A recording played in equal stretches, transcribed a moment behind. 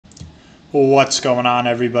What's going on,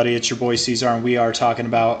 everybody? It's your boy C-Zar, and we are talking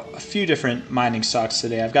about a few different mining stocks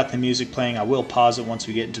today. I've got the music playing. I will pause it once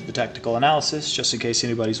we get into the technical analysis, just in case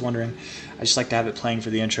anybody's wondering. I just like to have it playing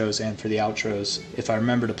for the intros and for the outros, if I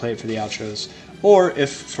remember to play it for the outros. Or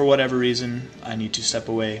if, for whatever reason, I need to step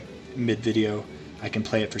away mid-video, I can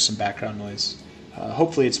play it for some background noise.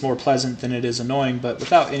 Hopefully it's more pleasant than it is annoying, but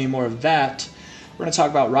without any more of that, we're going to talk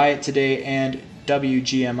about Riot today and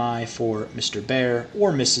WGMI for Mr. Bear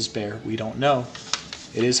or Mrs. Bear. We don't know.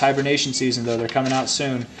 It is hibernation season, though. They're coming out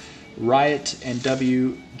soon. Riot and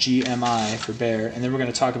WGMI for Bear. And then we're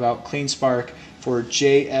going to talk about CleanSpark for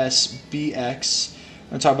JSBX. We're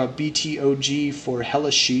going to talk about BTOG for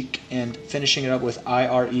Hella Chic, and finishing it up with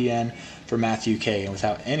IREN for Matthew K. And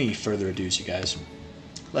without any further ado, you guys,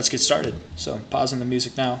 let's get started. So pausing the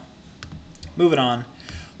music now. Moving on.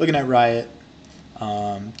 Looking at Riot.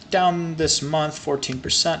 Down this month,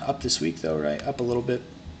 14%, up this week though, right? Up a little bit.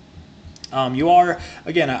 You are,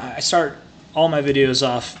 again, I start all my videos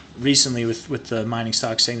off recently with the mining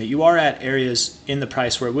stocks saying that you are at areas in the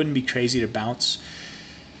price where it wouldn't be crazy to bounce.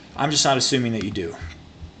 I'm just not assuming that you do.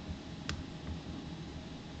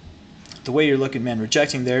 The way you're looking, man,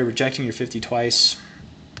 rejecting your 50 twice,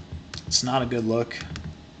 it's not a good look.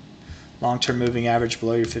 Long-term moving average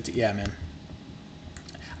below your 50, yeah, man.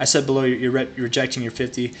 I said below, you're rejecting your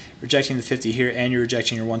 50, rejecting the 50 here, and you're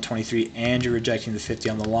rejecting your 123, and you're rejecting the 50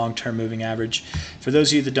 on the long-term moving average. For those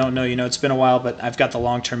of you that don't know, it's been a while, but I've got the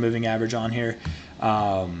long-term moving average on here.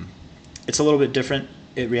 It's a little bit different.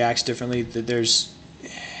 It reacts differently. There's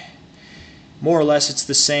more or less it's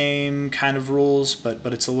the same kind of rules, but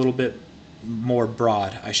it's a little bit more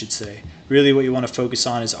broad, I should say. Really what you want to focus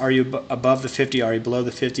on is, are you above the 50, are you below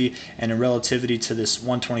the 50, and in relativity to this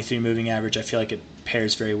 123 moving average, I feel like it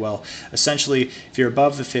pairs very well. Essentially, if you're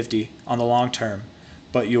above the 50 on the long term,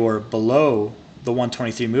 but you're below the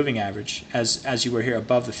 123 moving average, as you were here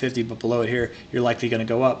above the 50 but below it here, you're likely going to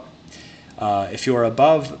go up. If you're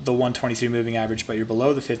above the 123 moving average but you're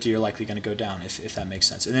below the 50, you're likely going to go down, if that makes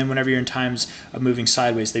sense. And then whenever you're in times of moving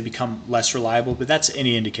sideways, they become less reliable, but that's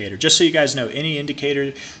any indicator. Just so you guys know, any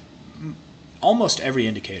indicator, almost every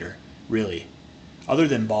indicator, really, other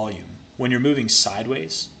than volume, when you're moving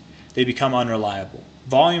sideways, they become unreliable.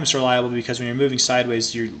 Volume's reliable because when you're moving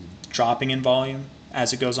sideways, you're dropping in volume.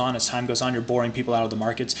 As it goes on, as time goes on, you're boring people out of the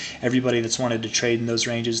markets. Everybody that's wanted to trade in those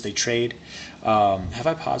ranges, they trade. Have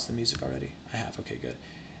I paused the music already? I have. Okay, good.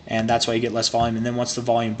 And that's why you get less volume. And then once the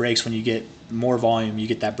volume breaks, when you get more volume, you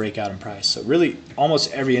get that breakout in price. So really,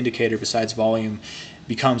 almost every indicator besides volume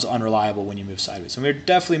becomes unreliable when you move sideways. And we're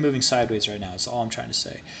definitely moving sideways right now. That's all I'm trying to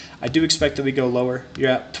say. I do expect that we go lower.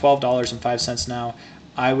 You're at $12.05 now.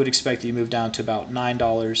 I would expect that you move down to about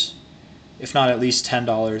 $9. If not at least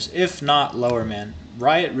 $10, if not lower, man.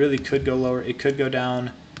 Riot really could go lower. It could go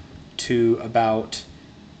down to about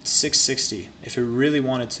 $6.60 if it really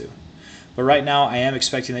wanted to. But right now, I am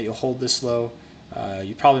expecting that you'll hold this low.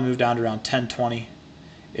 You probably move down to around $10.20,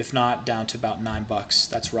 if not down to about $9.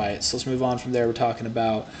 That's Riot. So let's move on from there. We're talking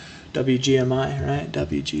about WGMI, right?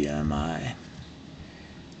 WGMI,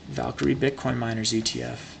 Valkyrie Bitcoin Miners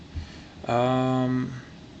ETF.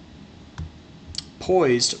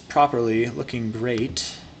 Poised properly, looking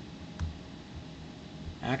great.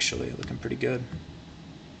 Actually, looking pretty good.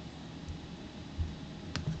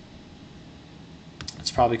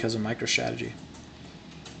 It's probably because of MicroStrategy,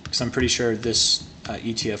 because I'm pretty sure this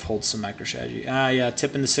ETF holds some MicroStrategy. Yeah,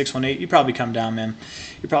 tipping the 618. You probably come down, man.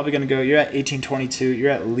 You're probably going to go. You're at 1822.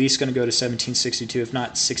 You're at least going to go to 1762, if not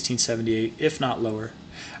 1678, if not lower.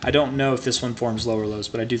 I don't know if this one forms lower lows,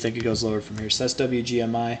 but I do think it goes lower from here. So that's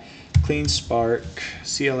WGMI. CleanSpark,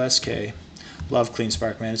 CLSK. Love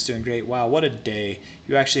CleanSpark, man. It's doing great. Wow, what a day.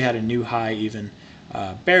 You actually had a new high even.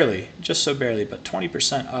 Barely, just so barely, but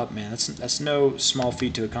 20% up, man. That's no small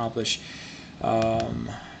feat to accomplish in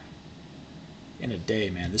a day,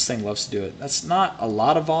 man. This thing loves to do it. That's not a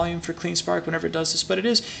lot of volume for CleanSpark whenever it does this, but it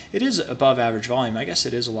is above average volume. I guess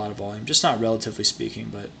it is a lot of volume, just not relatively speaking,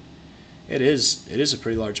 but it is a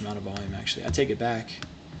pretty large amount of volume, actually. I take it back.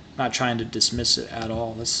 I'm not trying to dismiss it at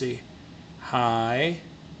all. Let's see. High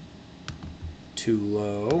to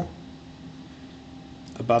low.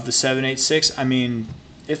 Above the 786. I mean,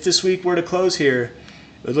 if this week were to close here,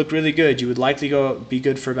 it would look really good. You would likely be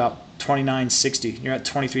good for about $29.60. You're at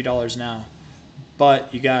 $23 now.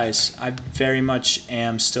 But, you guys, I very much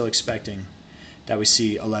am still expecting that we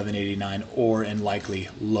see $11.89 or, and likely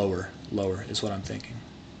lower is what I'm thinking.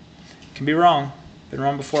 Can be wrong. Been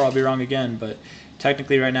wrong before, I'll be wrong again, but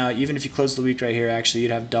technically right now, even if you close the week right here, actually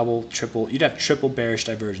you'd have triple bearish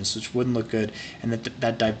divergence, which wouldn't look good, and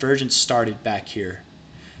that divergence started back here.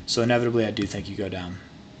 So inevitably I do think you go down.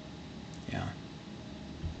 Yeah.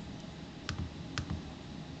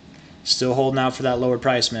 Still holding out for that lower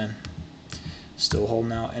price, man. Still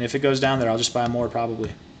holding out. And if it goes down there, I'll just buy more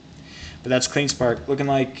probably. But that's CleanSpark looking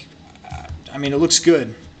like, I mean, it looks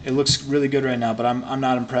good. It looks really good right now, but I'm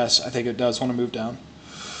not impressed. I think it does want to move down.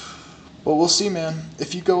 But we'll see, man.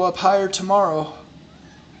 If you go up higher tomorrow,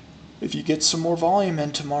 if you get some more volume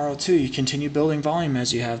in tomorrow too, you continue building volume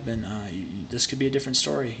as you have been, this could be a different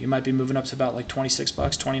story. You might be moving up to about like 26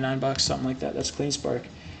 bucks, 29 bucks, something like that. That's CleanSpark.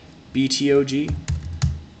 BTOG.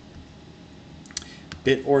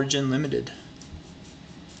 Bit Origin Limited.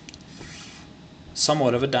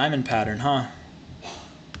 Somewhat of a diamond pattern, huh?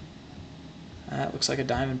 That looks like a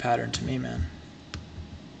diamond pattern to me, man.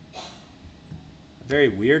 A very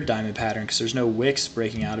weird diamond pattern because there's no wicks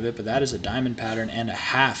breaking out of it, but that is a diamond pattern and a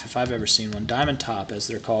half if I've ever seen one. Diamond top, as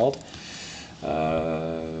they're called.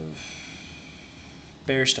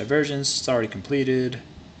 Bearish divergence, it's already completed.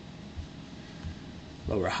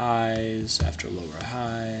 Lower highs after lower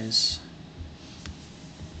highs.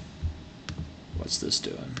 What's this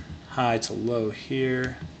doing? High to low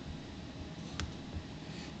here.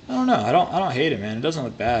 I don't know. I don't hate it, man. It doesn't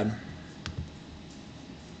look bad.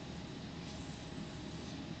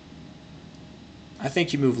 I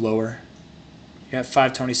think you move lower. You're at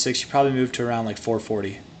 526. You probably move to around like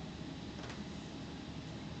 440.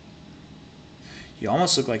 You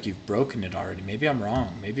almost look like you've broken it already. Maybe I'm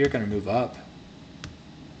wrong. Maybe you're going to move up.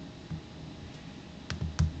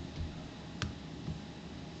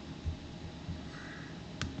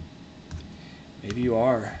 Maybe you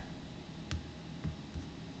are.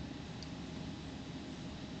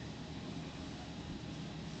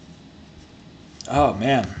 Oh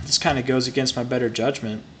man, this kind of goes against my better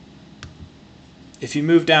judgment. If you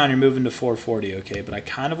move down, you're moving to 440, okay, but I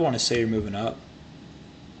kind of want to say you're moving up.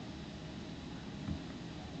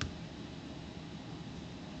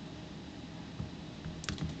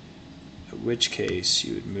 In which case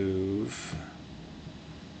you would move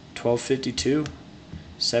 1252,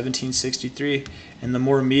 1763. In the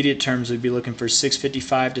more immediate terms, we'd be looking for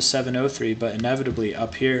 655 to 703, but inevitably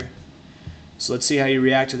up here. So let's see how you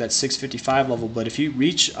react to that 655 level. But if you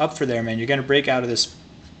reach up for there, man, you're going to break out of this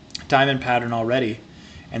diamond pattern already.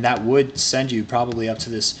 And that would send you probably up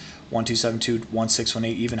to this 1272,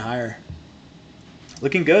 1618, even higher.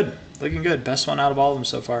 Looking good. Looking good. Best one out of all of them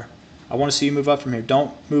so far. I want to see you move up from here.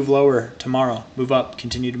 Don't move lower tomorrow. Move up.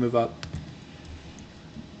 Continue to move up.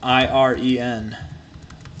 IREN.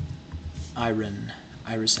 IREN.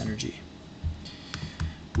 Iris Energy.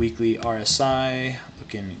 Weekly RSI.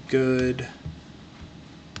 Looking good.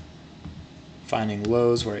 Finding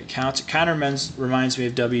lows where it counts. It kind of reminds me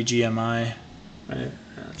of WGMI. Right?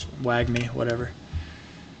 Wag me, whatever.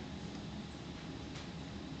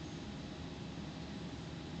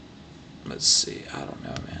 Let's see. I don't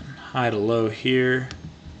know, man. High to low here.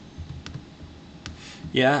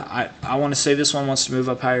 Yeah, I want to say this one wants to move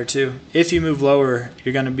up higher too. If you move lower,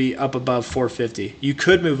 you're going to be up above 450. You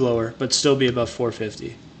could move lower, but still be above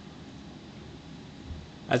 450.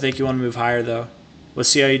 I think you want to move higher though. Let's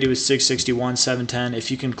see how you do with 661, 710.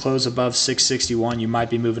 If you can close above 661, you might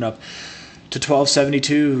be moving up to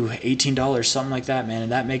 1272, $18, something like that, man.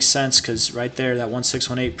 And that makes sense because right there, that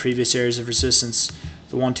 1618, previous areas of resistance,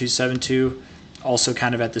 the 1272, also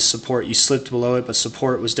kind of at this support. You slipped below it, but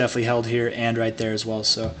support was definitely held here and right there as well.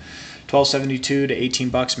 So 1272 to 18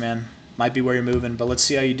 bucks, man. Might be where you're moving, but let's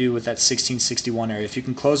see how you do with that 1661 area. If you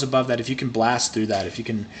can close above that, if you can blast through that, if you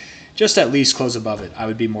can just at least close above it, I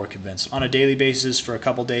would be more convinced. On a daily basis for a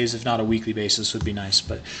couple days, if not a weekly basis, would be nice,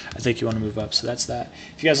 but I think you want to move up, so that's that.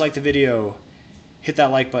 If you guys like the video, hit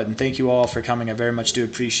that like button. Thank you all for coming. I very much do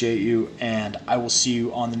appreciate you, and I will see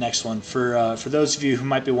you on the next one. For those of you who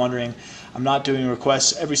might be wondering, I'm not doing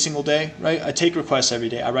requests every single day, right? I take requests every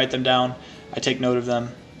day. I write them down. I take note of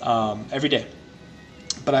them every day.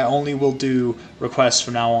 But I only will do requests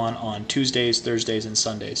from now on Tuesdays, Thursdays, and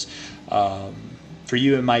Sundays. For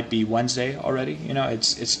you, it might be Wednesday already. You know,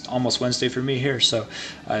 it's almost Wednesday for me here. So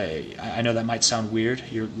I know that might sound weird.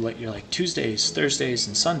 You're like Tuesdays, Thursdays,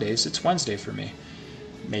 and Sundays. It's Wednesday for me.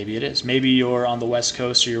 Maybe it is. Maybe you're on the West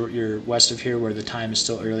Coast or you're west of here where the time is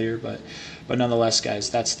still earlier. But nonetheless,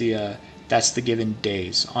 guys, that's the given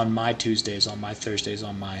days. On my Tuesdays, on my Thursdays,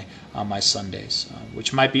 on my Sundays,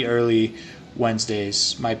 which might be early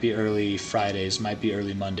Wednesdays, might be early Fridays, might be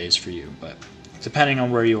early Mondays for you, but depending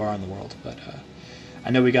on where you are in the world. But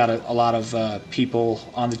I know we got a lot of people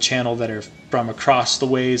on the channel that are from across the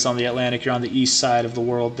ways on the Atlantic. You're on the east side of the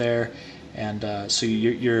world there, and so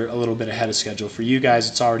you're a little bit ahead of schedule. For you guys,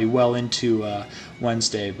 it's already well into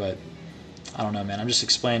Wednesday, but I don't know, man. I'm just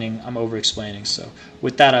explaining. I'm over-explaining. So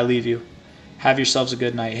with that, I leave you. Have yourselves a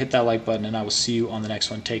good night. Hit that like button, and I will see you on the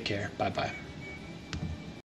next one. Take care. Bye-bye.